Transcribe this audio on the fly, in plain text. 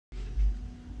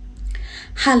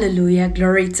Hallelujah.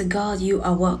 Glory to God. You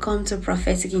are welcome to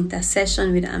Prophetic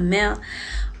Intercession with Amel.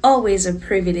 Always a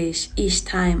privilege each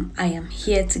time I am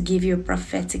here to give you a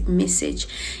prophetic message.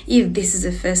 If this is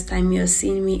the first time you're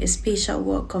seeing me, a special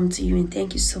welcome to you and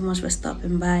thank you so much for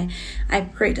stopping by. I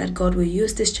pray that God will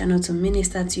use this channel to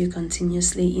minister to you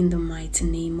continuously in the mighty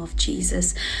name of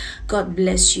Jesus. God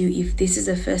bless you. If this is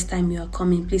the first time you are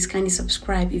coming, please kindly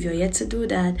subscribe if you're yet to do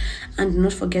that, and do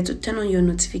not forget to turn on your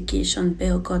notification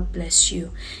bell. God bless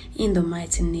you in the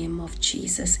mighty name of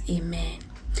Jesus. Amen.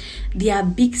 Their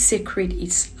big secret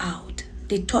is out.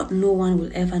 They thought no one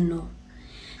will ever know.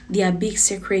 Their big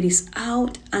secret is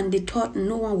out and they thought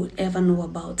no one will ever know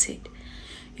about it.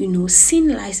 You know, sin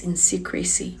lies in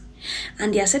secrecy.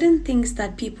 And there are certain things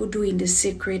that people do in the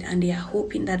secret and they are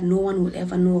hoping that no one will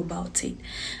ever know about it.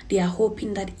 They are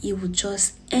hoping that it will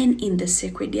just end in the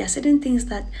secret. There are certain things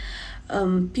that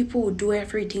people will do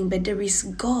everything, but there is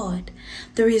God.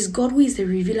 There is God who is the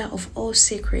revealer of all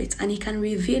secrets, and He can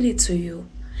reveal it to you.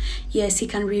 Yes, He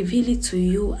can reveal it to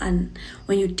you, and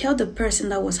when you tell the person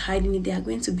that was hiding it, they are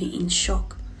going to be in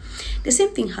shock. The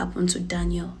same thing happened to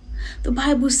Daniel. The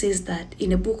Bible says that in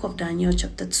the book of Daniel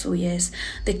chapter 2, yes,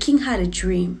 the king had a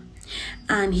dream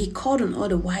and he called on all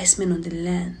the wise men on the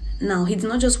land. Now, he did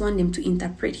not just want them to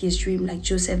interpret his dream like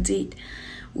Joseph did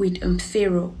with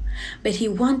Pharaoh, but he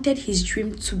wanted his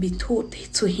dream to be told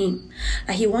to him.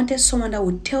 Like he wanted someone that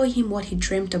would tell him what he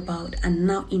dreamt about and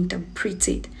now interpret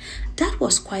it. That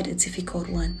was quite a difficult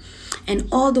one. And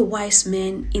all the wise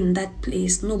men in that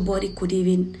place, nobody could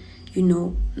even,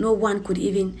 no one could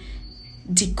even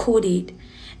decode it.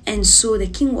 And so the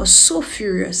king was so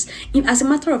furious. As a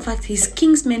matter of fact, his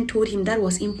king's men told him that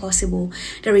was impossible.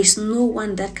 There is no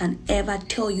one that can ever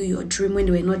tell you your dream when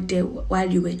they were not there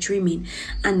while you were dreaming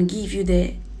and give you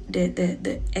the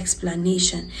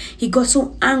explanation. He got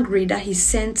so angry that he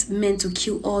sent men to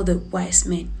kill all the wise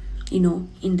men, in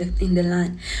the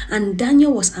land. And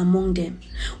Daniel was among them.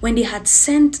 When they had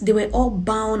sent, they were all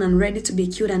bound and ready to be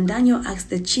killed. And Daniel asked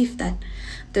the chief, that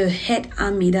the head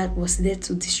army that was there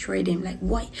to destroy them, like,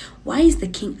 why is the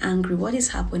king angry? What is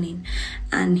happening?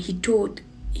 And he told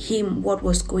him what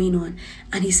was going on,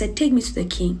 and he said, take me to the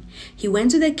king. He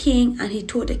went to the king and he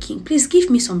told the king, please give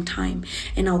me some time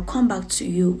and I'll come back to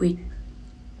you with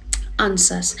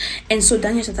answers. And so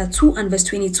Daniel chapter 2 and verse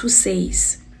 22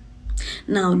 says,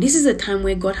 now this is the time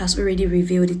where God has already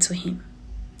revealed it to him.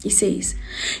 He says,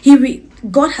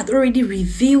 God had already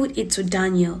revealed it to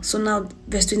Daniel. So now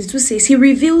verse 22 says, he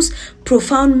reveals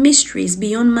profound mysteries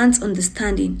beyond man's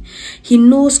understanding. He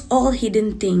knows all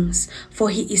hidden things, for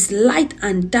he is light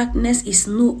and darkness is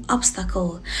no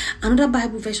obstacle. Another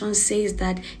Bible version says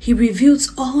that he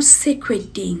reveals all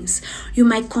sacred things. You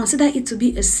might consider it to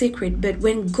be a secret, but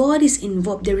when God is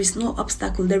involved, there is no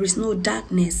obstacle, there is no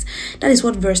darkness. That is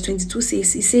what verse 22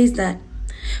 says. He says that,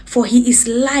 for he is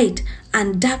light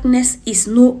and darkness is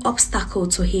no obstacle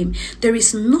to him. There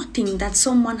is nothing that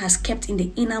someone has kept in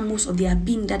the innermost of their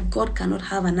being that God cannot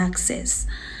have an access.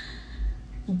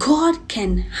 God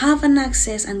can have an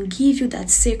access and give you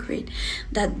that secret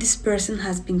that this person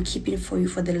has been keeping for you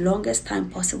for the longest time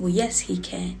possible. Yes, He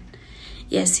can.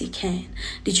 Yes, He can.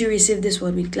 Did you receive this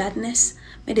word with gladness?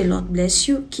 May the Lord bless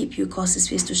you, keep you, cause His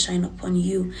face to shine upon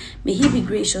you. May He be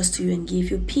gracious to you and give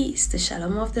you peace. The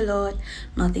shalom of the Lord,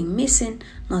 nothing missing,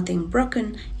 nothing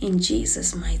broken. In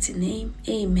Jesus' mighty name,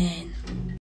 amen.